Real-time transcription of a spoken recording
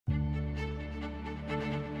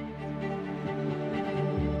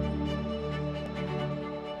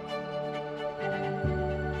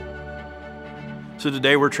So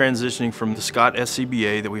today we're transitioning from the Scott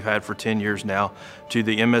SCBA that we've had for 10 years now to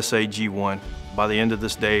the MSA G1. By the end of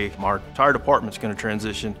this day, our entire department's going to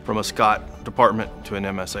transition from a Scott department to an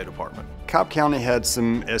MSA department. Cobb County had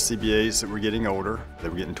some SCBAs that were getting older. They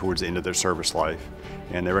were getting towards the end of their service life,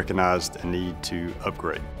 and they recognized a need to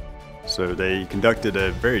upgrade. So they conducted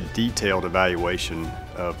a very detailed evaluation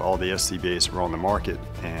of all the SCBAs that were on the market,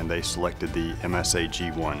 and they selected the MSA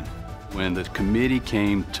G1. When the committee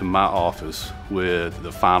came to my office with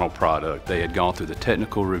the final product, they had gone through the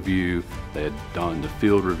technical review, they had done the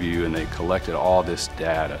field review, and they collected all this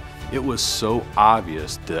data. It was so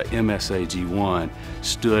obvious the MSA G1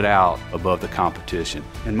 stood out above the competition.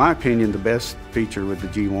 In my opinion, the best feature with the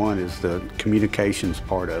G1 is the communications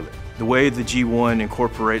part of it. The way the G1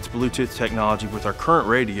 incorporates Bluetooth technology with our current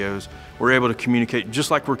radios, we're able to communicate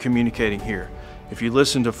just like we're communicating here. If you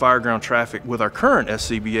listen to fireground traffic with our current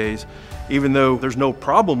SCBAs, even though there's no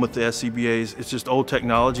problem with the SCBAs, it's just old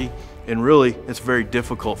technology, and really it's very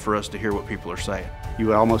difficult for us to hear what people are saying. You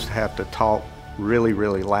would almost have to talk really,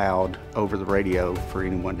 really loud over the radio for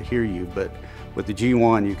anyone to hear you, but with the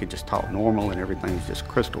G1 you could just talk normal and everything's just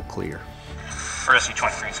crystal clear. For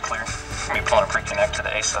SC23 it's clear. Let me pull and pre-connect to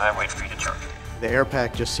the A side, wait for you to charge. The air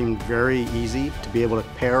pack just seemed very easy to be able to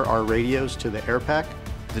pair our radios to the air pack.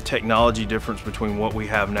 The technology difference between what we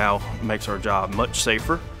have now makes our job much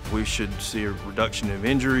safer. We should see a reduction of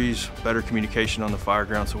injuries, better communication on the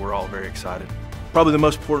fireground, so we're all very excited. Probably the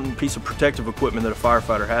most important piece of protective equipment that a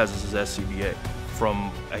firefighter has is his SCBA. From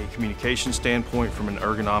a communication standpoint, from an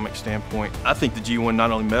ergonomic standpoint, I think the G1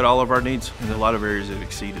 not only met all of our needs, in a lot of areas it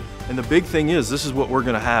exceeded. And the big thing is, this is what we're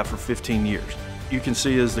going to have for 15 years. You can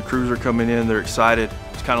see as the crews are coming in, they're excited.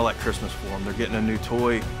 It's kind of like Christmas for them. They're getting a new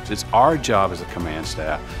toy. It's our job as a command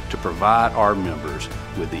staff to provide our members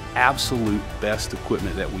with the absolute best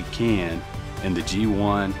equipment that we can, and the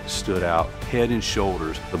G1 stood out head and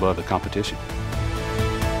shoulders above the competition.